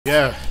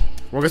Yeah,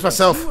 work against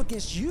myself. You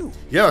against you.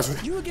 Yeah.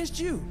 You against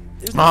you.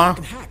 There's no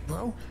fucking hack,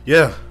 bro.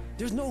 Yeah.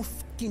 There's no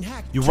fucking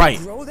hack. You're right.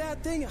 Grow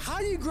that thing? How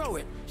do you grow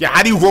it? Yeah,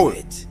 how do you grow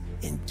it?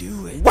 And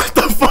do it. What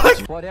the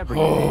fuck? Whatever.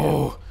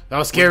 Oh, that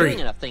was scary. We're doing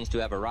enough things to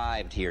have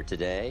arrived here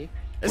today.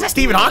 Is that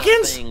Stephen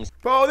Hawkins?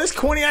 Bro, this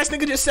corny ass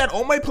nigga just said,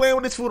 "Oh my, playing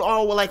with this food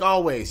all like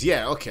always."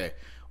 Yeah, okay.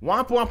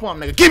 Womp womp womp,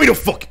 nigga. Give me the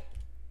fuck.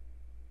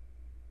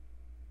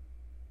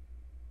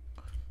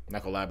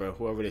 Not gonna lie, bro.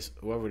 Whoever this,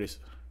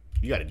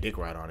 you got a dick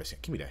right on this.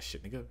 Give me that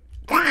shit, nigga.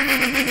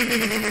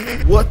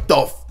 What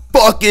the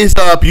fuck is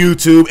up,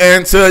 YouTube?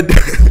 And today,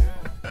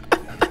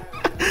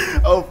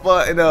 oh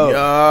fuck no. Yo,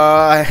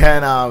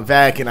 and I'm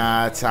back and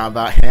I'm talking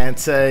about, and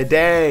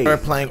today we're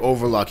playing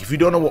Overlock. If you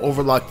don't know what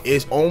Overlock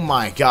is, oh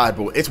my god,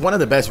 bro, it's one of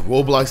the best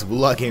Roblox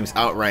bluelock games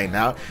out right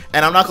now.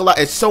 And I'm not gonna lie,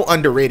 it's so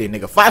underrated,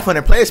 nigga.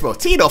 500 players, bro.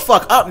 Tee the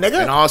fuck up,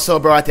 nigga. And also,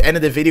 bro, at the end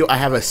of the video, I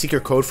have a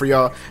secret code for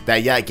y'all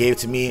that Yak gave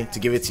to me to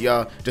give it to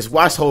y'all. Just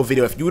watch the whole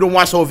video. If you don't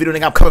watch the whole video,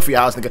 nigga, I'm coming for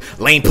your house, nigga.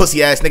 Lame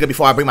pussy ass nigga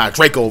before I bring my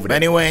Draco over there.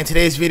 But anyway, in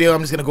today's video,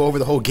 I'm just gonna go over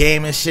the whole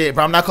game and shit,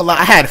 bro. I'm not gonna lie,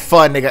 I had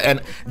fun, nigga.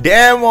 And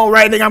damn well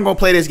right, nigga, I'm gonna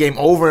play this game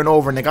over and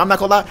over, nigga. I'm not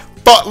gonna lie.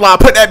 Fuck, lie.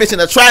 Put that bitch in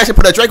the trash and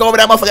put a Draco over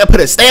that motherfucker. Put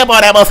a stamp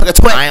on that motherfucker,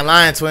 twin. I ain't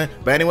lying, twin.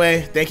 But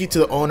anyway, thank you to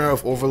the owner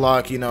of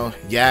Overlock. You know,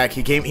 Yak.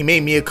 He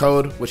made me a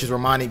code, which is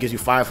ROMANI. Gives you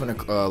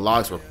 500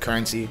 logs for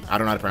currency. I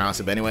don't know how to pronounce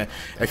it, but anyway,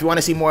 if you want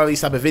to see more of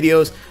these type of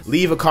videos,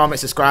 leave a comment,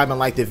 subscribe, and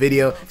like the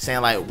video. Saying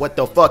like, what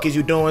the fuck is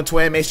you doing,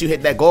 twin? Make sure you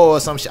hit that goal or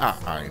some shit. I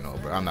already know,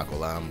 bro. I'm not gonna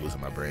lie. I'm losing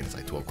my brain. It's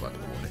like 12 o'clock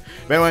in the morning.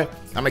 But anyway,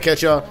 I'm gonna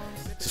catch y'all.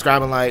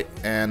 Subscribe and like,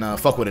 and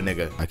fuck with a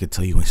nigga. I could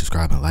tell you ain't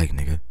subscribe and like,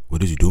 nigga.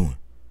 What is you doing?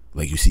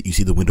 Like, you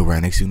see the window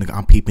right next to you, nigga.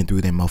 I'm peeping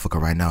through that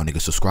motherfucker right now, nigga.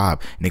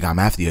 Subscribe, nigga. I'm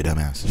after you,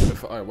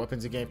 dumbass. All right,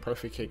 weapons again.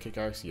 Perfect kick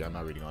axe. Yeah, I'm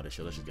not reading all this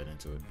shit. Let's just get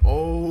into it.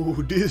 Oh,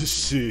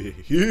 this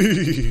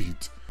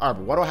shit. All right,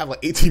 but why do I have like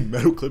 18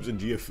 metal clips in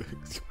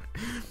GFX?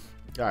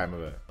 All right, my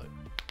bad.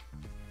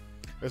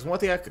 There's one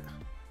thing I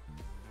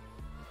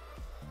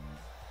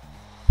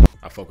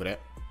fuck with that.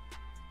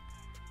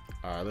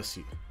 All right, let's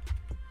see.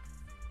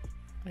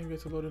 I ain't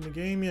get to load in the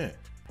game yet.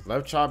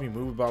 Left chop, you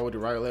move the ball with the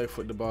right leg,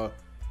 foot the ball.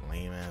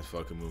 Lame ass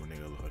fucking move,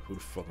 nigga. Like, who the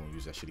fuck gonna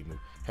use that shitty move?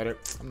 Header.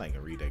 I'm not even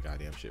gonna read that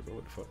goddamn shit, bro.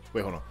 What the fuck?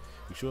 Wait, hold on.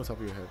 You shoot on top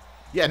of your head.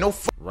 Yeah, no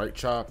fuck. Right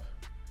chop.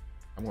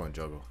 I'm going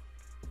juggle.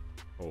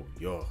 Oh,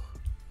 yo.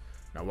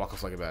 Now walk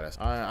off like a badass.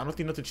 I don't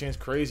think nothing changed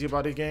crazy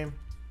about this game.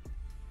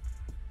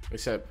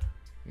 Except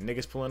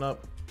niggas pulling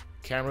up.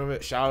 Camera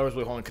movement. Showers.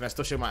 Wait, hold on. Can I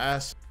still shake my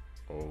ass?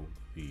 Oh,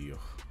 yo.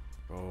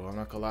 Bro, I'm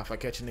not gonna lie. If I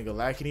catch a nigga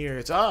lacking here,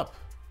 it's up.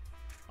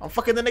 I'm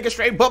fucking the nigga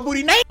straight butt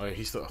booty name. Oh,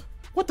 he's still.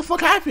 What the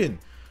fuck happened?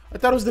 I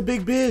thought it was the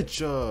big bitch.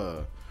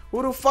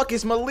 Who the fuck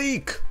is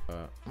Malik?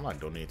 I'm not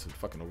donating to the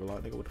fucking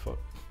Overlock, nigga. What the fuck?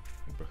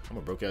 I'm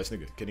a broke ass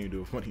nigga. Can't even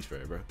do a money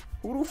spread, bro.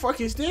 Who the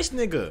fuck is this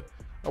nigga?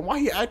 And why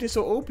he acting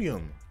so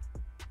opium?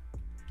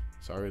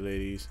 Sorry,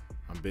 ladies.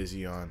 I'm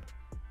busy on.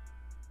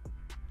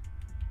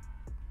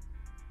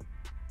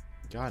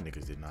 Y'all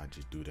niggas did not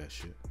just do that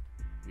shit.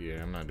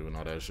 Yeah, I'm not doing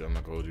all that shit. I'm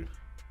not gonna hold you.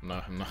 I'm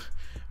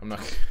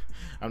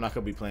not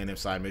gonna be playing them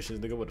side missions,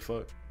 nigga. What the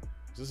fuck?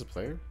 Is this a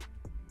player?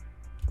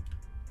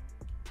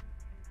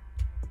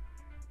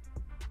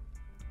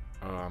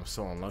 I'm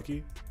so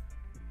unlucky.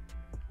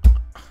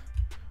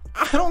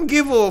 I don't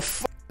give a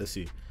fuck. Let's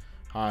see.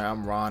 Hi,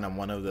 I'm Ron. I'm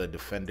one of the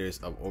defenders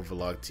of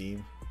Overlock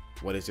team.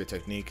 What is your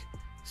technique?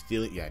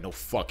 Stealing? Yeah, no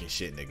fucking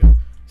shit, nigga.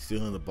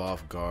 Stealing the ball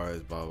from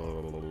guards. Blah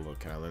blah blah blah blah.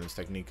 Can I learn this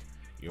technique?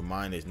 Your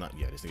mind is not.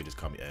 Yeah, this nigga just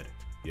called me Ed.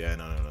 Yeah,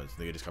 no. This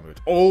nigga just called me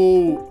Ed.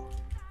 Oh.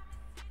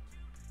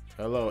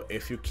 Hello.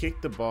 If you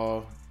kick the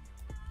ball.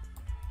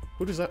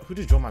 Who does that? Who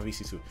just joined my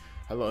VC too?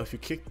 Hello. If you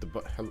kick the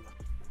ball. Hello.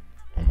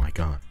 Oh my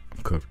god.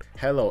 I'm cooked.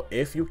 Hello,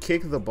 if you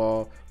kick the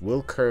ball,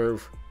 we'll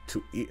curve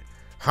to eat.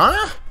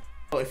 Huh?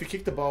 Oh, if you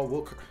kick the ball,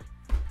 we'll curve.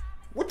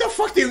 What the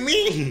fuck do you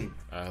mean?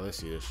 Alright, let's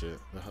see this shit.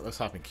 Let's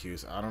hop in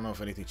queues. I don't know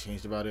if anything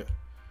changed about it.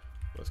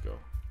 Let's go.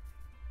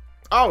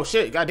 Oh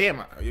shit,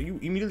 goddamn. You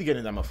immediately get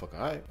in that motherfucker.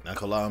 Alright. Not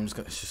gonna lie,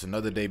 it's just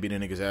another day beating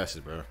niggas'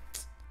 asses, bro.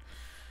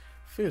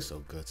 Feels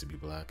so good to be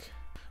black.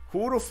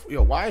 Who the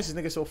yo, why is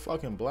this nigga so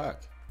fucking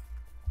black?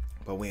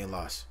 But we ain't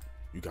lost.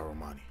 You got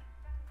ROMANI.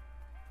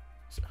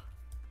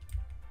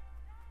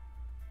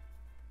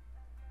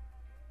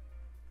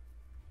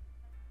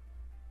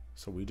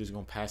 So we just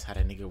gonna pass how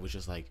that nigga was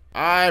just like,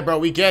 alright, bro,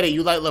 we get it.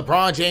 You like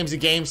LeBron James in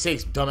game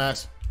 6,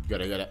 dumbass. You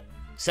got it.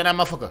 Send that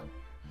motherfucker.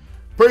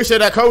 Appreciate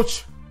that,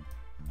 coach.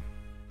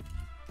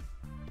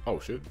 Oh,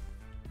 shit.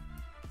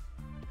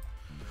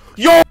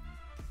 Yo!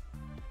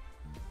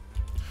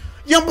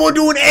 Young boy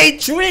doing 8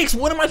 tricks.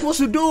 What am I supposed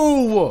to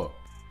do?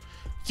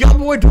 Young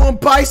boy doing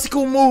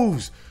bicycle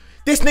moves.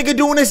 This nigga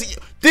doing this.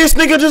 This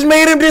nigga just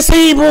made him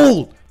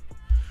disabled.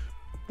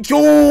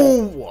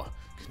 Yo!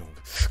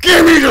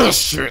 Give me this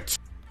shit.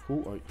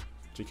 Who are you?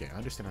 JK, I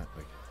understand that.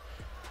 Like,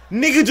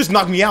 nigga just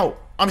knocked me out.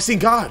 I'm seeing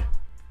God.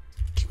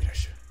 Give me that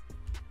shit.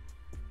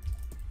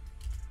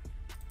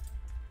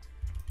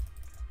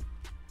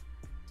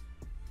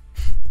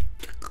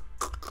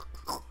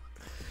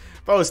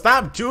 Bro,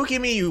 stop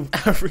juking me, you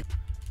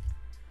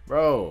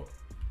Bro.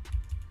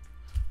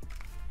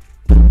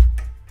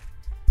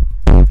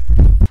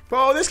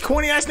 Bro, this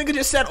corny ass nigga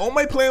just said, "Oh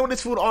my, playing with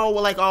this food all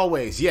like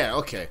always." Yeah,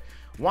 okay.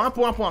 Womp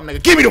womp womp,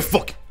 nigga. Give me the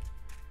fuck.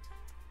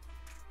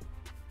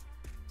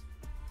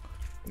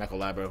 Not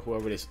gonna lie, bro.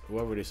 Whoever this,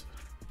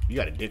 you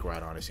got a dick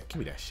right on this. Give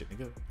me that shit,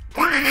 nigga.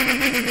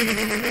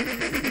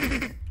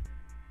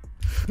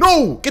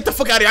 No, get the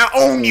fuck out of here. I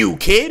own you,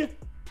 kid.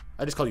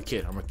 I just call you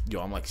kid.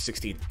 I'm like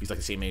 16. He's like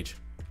the same age.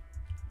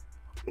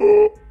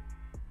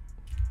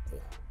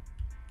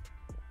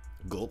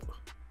 Gulp.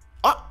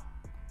 Ah.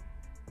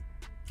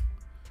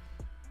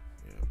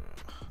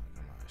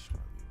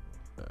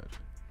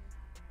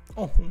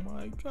 Oh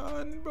my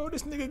god, bro,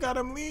 this nigga got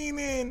him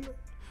leaning.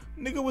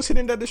 Nigga was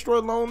hitting that destroy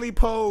lonely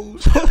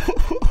pose.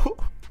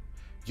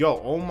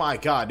 Yo, oh my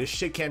god, this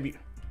shit can't be.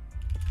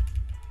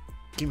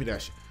 Give me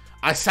that shit.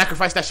 I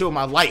sacrificed that shit with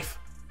my life.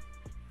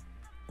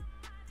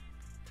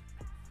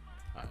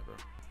 Alright, bro.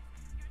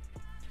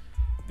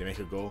 They make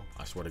a goal.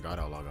 I swear to God,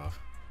 I'll log off.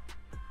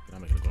 They're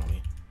not making a goal on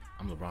me.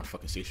 I'm LeBron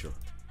fucking Seashore.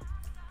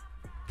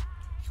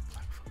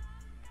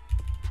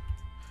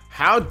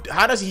 How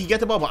does he get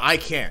the ball, but I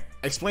can't?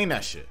 Explain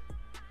that shit.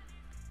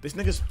 This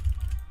nigga's.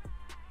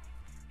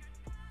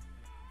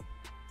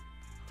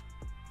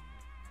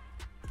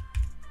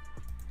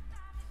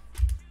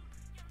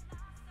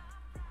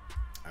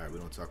 Alright, we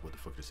don't talk what the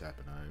fuck just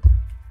happened, alright?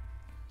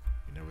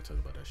 We never talk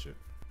about that shit.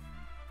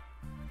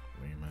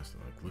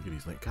 Like, look at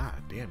these, like, god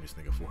damn, this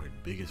nigga forehead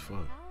big as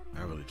fuck.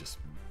 I really just.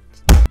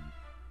 I'm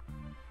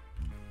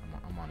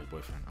on his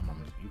boyfriend.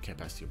 You can't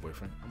pass to your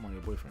boyfriend. I'm on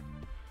your boyfriend.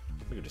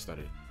 Nigga just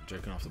started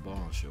jerking off the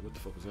ball and shit. What the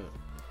fuck was that?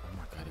 Oh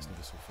my god, this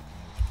nigga's so fucking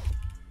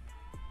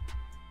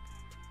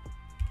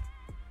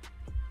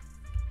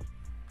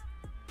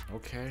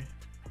weird. Okay.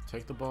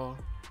 Take the ball.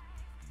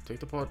 Take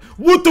the ball.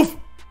 What the f—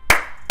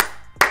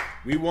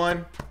 We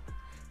won.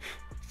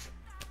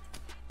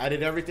 I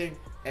did everything.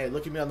 Hey,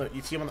 look at me on the—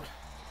 you see him on the—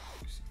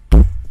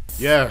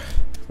 yeah.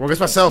 Work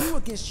against myself. You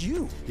against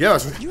you. Yeah.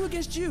 You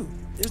against you.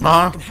 There's no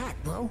fucking hack,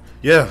 bro.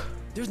 Yeah.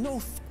 There's no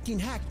fucking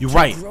hack. You're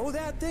right. Grow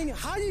that thing?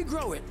 How do you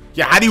grow it?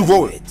 Yeah, how do you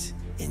grow it?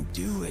 And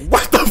do it.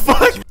 What the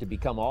fuck? To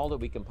become all that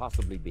we can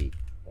possibly be.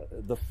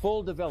 The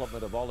full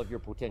development of all of your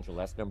potential.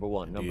 That's number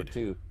one. Number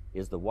two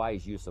is the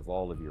wise use of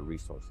all of your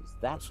resources.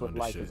 That's what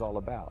life is all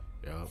about.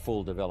 Yeah.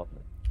 Full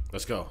development.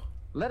 Let's go.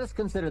 Let us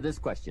consider this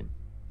question.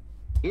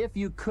 If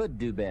you could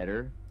do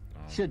better,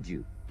 should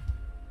you?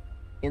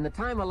 In the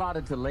time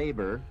allotted to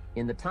labor,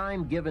 in the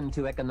time given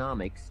to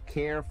economics,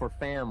 care for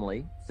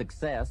family,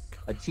 success,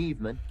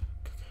 achievement,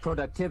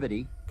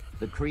 productivity,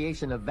 the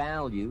creation of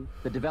value,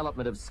 the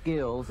development of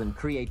skills and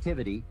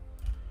creativity,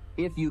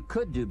 if you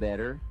could do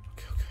better,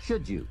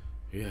 should you?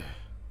 Yeah.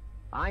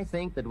 I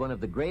think that one of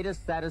the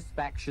greatest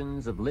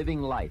satisfactions of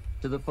living life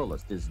to the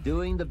fullest is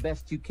doing the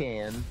best you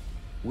can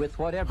with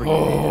whatever you have.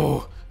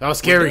 Oh, that was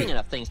We're scary. doing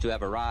enough things to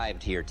have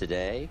arrived here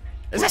today.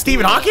 Is that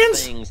Stephen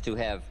Hawkins? Things to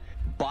have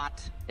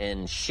bought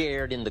and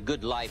shared in the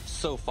good life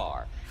so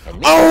far. And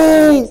maybe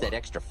Oh! needs that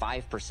extra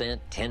 5%,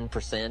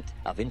 10%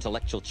 of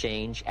intellectual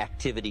change,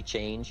 activity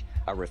change,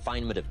 a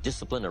refinement of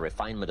discipline, a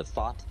refinement of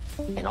thought.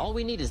 And all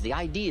we need is the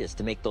ideas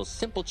to make those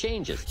simple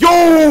changes. Yo!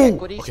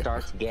 Equity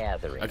starts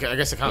gathering. Okay, I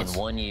guess it counts. In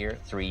 1 year,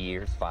 3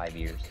 years, 5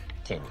 years,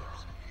 10 years.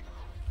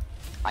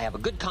 I have a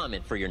good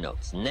comment for your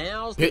notes.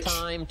 Now's the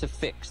time to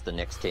fix the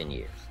next 10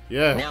 years.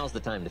 Yeah. Now's the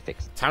time to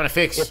fix it. Time to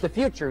fix. If the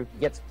future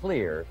gets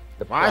clear,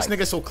 the Why is price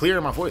nigga so clear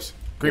in my voice?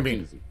 Green is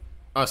bean. easy.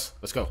 Us.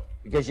 Let's go.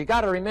 Because you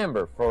got to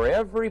remember, for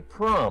every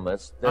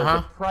promise, there's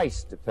a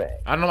price to pay.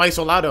 I don't know why he's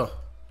so loud though.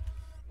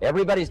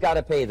 Everybody's got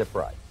to pay the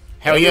price.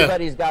 Hell yeah.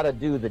 Everybody's got to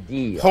do the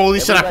deal. Holy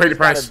shit, I paid the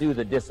price. Everybody's got to do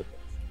the disciplines.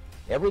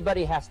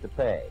 Everybody has to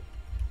pay.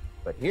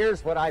 But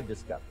here's what I've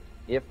discovered.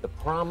 If the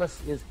promise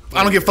is clear,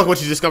 I don't give a fuck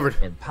what you discovered.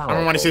 and I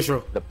don't want to say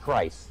powerful, true. the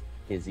price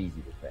is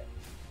easy to pay.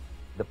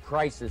 The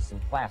price is some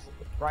classes.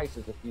 The price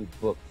is a few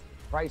books.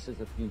 The price is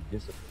a few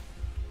disciplines.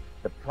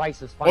 The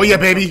price is Oh yeah,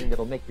 baby.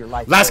 that'll make your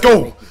life Let's better,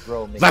 go. make you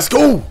grow, make Let's you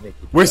go. make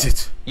you Where's grow.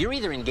 it? You're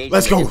either engaged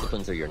Let's in the go.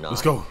 disciplines or you're not.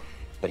 Let's go.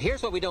 But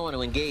here's what we don't want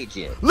to engage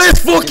in. Let's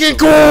fucking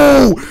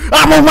go.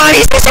 I'm a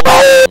white.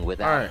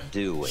 Without All right.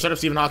 doing. Shut up,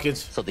 Stephen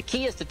Hawkins. So the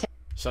key is to take.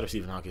 Shut up,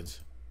 Stephen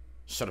Hawkins.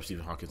 Shut up,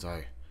 Stephen Hawkins.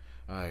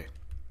 Alright.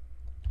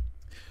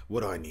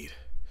 What do I need?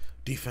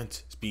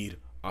 Defense, speed,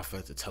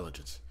 offense,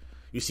 intelligence.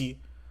 You see,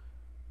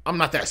 I'm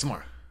not that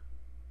smart.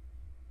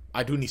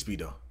 I do need speed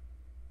though.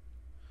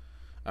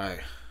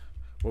 Alright.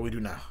 What we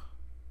do now?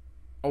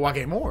 Oh, I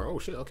get more. Oh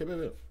shit. Okay,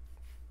 baby.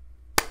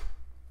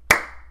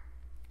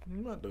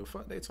 What the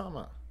fuck they talking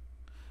about?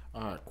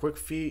 Alright, quick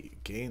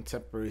feet, gain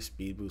temporary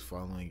speed boost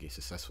following a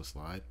successful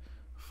slide.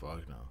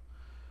 Fuck no.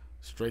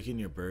 Striking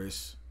your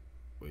burst,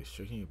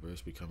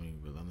 becoming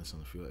relentless on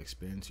the field.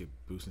 Experience your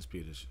boost and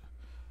speed.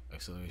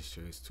 Acceleration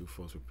series 2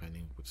 folds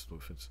depending with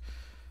swiftness.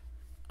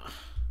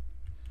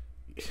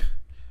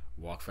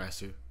 Walk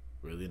faster,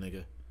 really,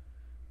 nigga.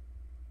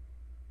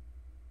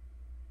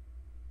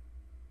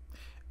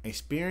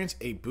 Experience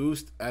a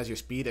boost as your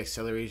speed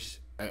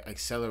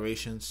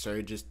acceleration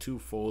surges 2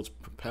 folds,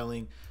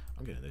 propelling.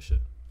 I'm getting this shit.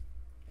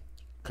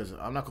 Cause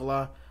I'm not gonna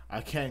lie,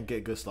 I can't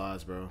get good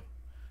slides, bro.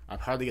 I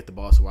hardly get the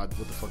ball, so what the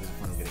fuck is the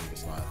point of getting the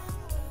slot?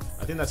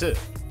 I think that's it.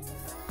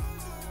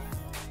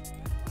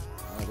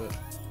 Alright,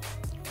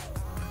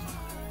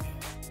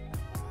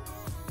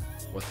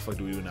 what the fuck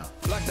do we do now?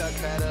 Like a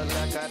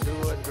Cadillac, I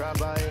do a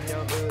drive-by in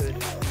your hood.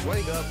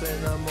 Wake up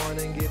in the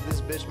morning, give this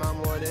bitch my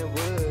morning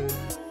wood.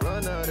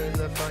 Run out in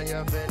the front,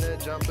 y'all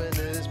finna jump in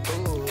this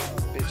pool.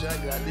 Bitch,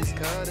 I got these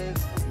cutters,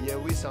 yeah,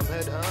 we some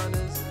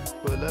headhunters.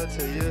 Pull up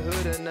to your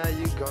hood and now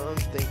you gon'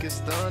 think it's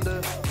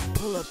thunder.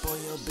 Pull up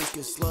on your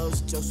biscuit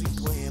slows, Josie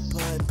playing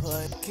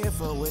putt-putt.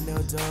 Careful with no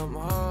dumb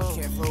hoes.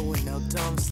 Careful with no dumb